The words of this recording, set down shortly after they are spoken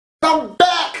I'm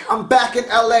back! I'm back in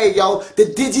LA, yo. The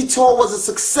Digitour was a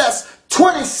success.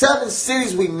 27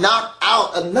 cities we knocked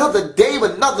out. Another day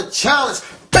with another challenge.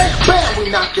 Bam, bam,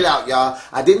 we knocked it out, y'all.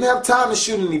 I didn't have time to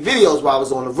shoot any videos while I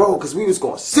was on the road because we was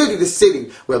going city to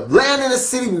city. We're landing in the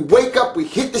city, we wake up, we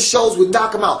hit the shows, we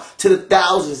knock them out. To the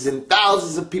thousands and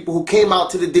thousands of people who came out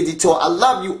to the Digitour. I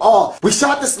love you all. We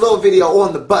shot this little video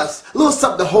on the bus. A little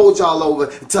something to hold y'all over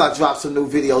until I drop some new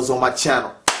videos on my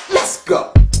channel. Let's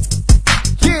go.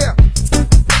 Yeah,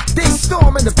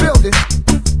 D-Storm in the building,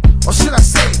 or should I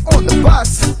say on the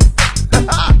bus.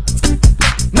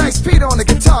 Nice Peter on the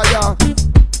guitar, y'all.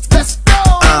 Let's go.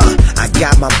 I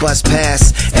got my bus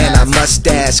pass and I must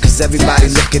dash, cause everybody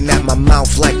looking at my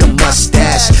mouth like a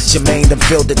mustache. Jermaine done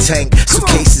filled the tank,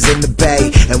 suitcases in the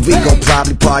bay, and we gon'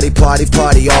 probably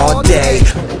party all day.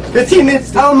 15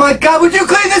 minutes. Oh my God, would you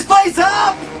clean this place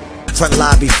up? Front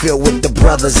lobby filled with the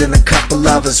brothers and a couple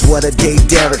others. What a day,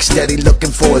 Derek steady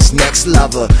looking for his next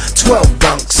lover. 12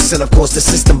 bunks and of course the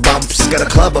system bumps. Got a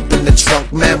club up in the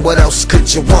trunk, man, what else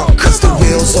could you want? Cause the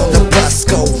wheels on the bus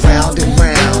go round and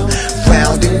round,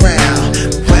 round and round,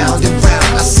 round and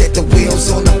round. I said the wheels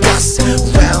on the bus,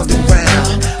 round and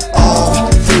round,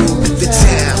 all through the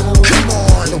town. Come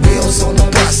on, the wheels on the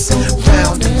bus,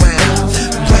 round and round,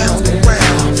 round and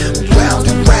round, round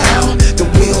and round. The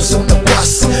wheels on the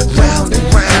bus, round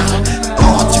and round,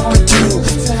 all you could do.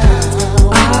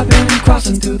 I've been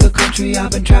crossing through the country,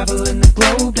 I've been traveling the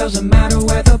globe. Doesn't matter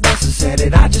where the bus is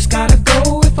headed, I just gotta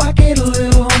go. If I get a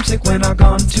little homesick when I've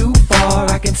gone too far,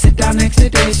 I can sit down next to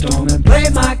D-Storm and play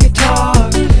my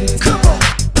guitar. Come on.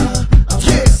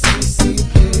 Yeah.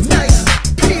 Nice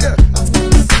Peter.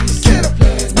 Get up.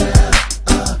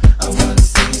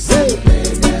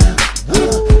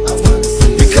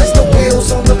 Because the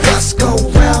wheels on the bus go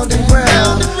round and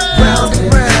round, round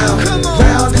and round,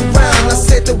 round and round. I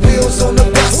said the wheels on the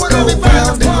bus go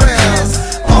round and round,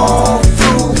 all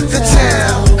through the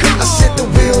town. I said the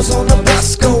wheels on the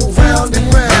bus go round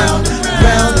and round,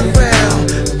 round and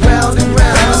round, round and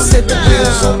round. I said the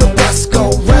wheels on the bus go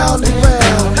round and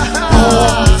round,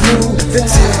 all through the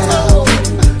town.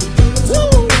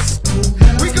 Woo!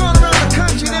 We going around the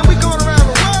country, then we going around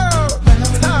the world.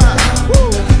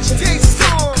 Woo!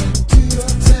 D-Storm,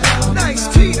 nice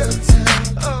Peter.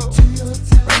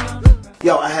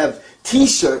 Yo, I have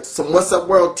t-shirts, some What's Up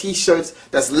World t-shirts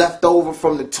that's left over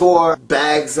from the tour,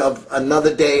 bags of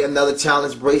Another Day, Another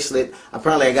Challenge bracelet.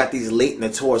 Apparently I got these late in the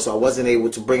tour, so I wasn't able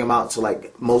to bring them out to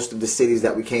like most of the cities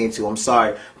that we came to. I'm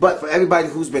sorry. But for everybody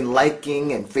who's been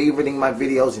liking and favoriting my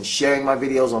videos and sharing my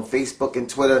videos on Facebook and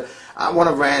Twitter, I want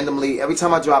to randomly, every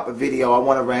time I drop a video, I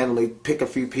want to randomly pick a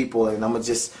few people and I'm going to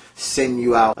just send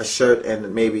you out a shirt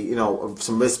and maybe, you know,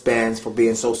 some wristbands for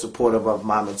being so supportive of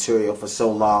my material for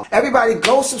so long. Everybody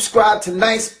go subscribe to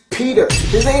Nice Peter.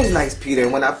 His name's Nice Peter,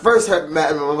 and when I first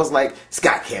met him, I was like, this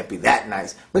guy can't be that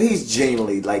nice. But he's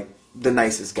genuinely like the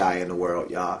nicest guy in the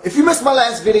world, y'all. If you missed my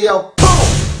last video,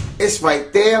 boom, it's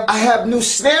right there. I have new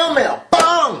snail mail,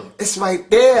 boom, it's right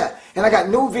there. And I got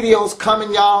new videos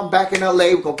coming, y'all. I'm back in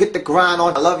LA. We're gonna get the grind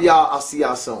on. I love y'all. I'll see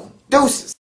y'all soon.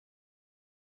 Deuces.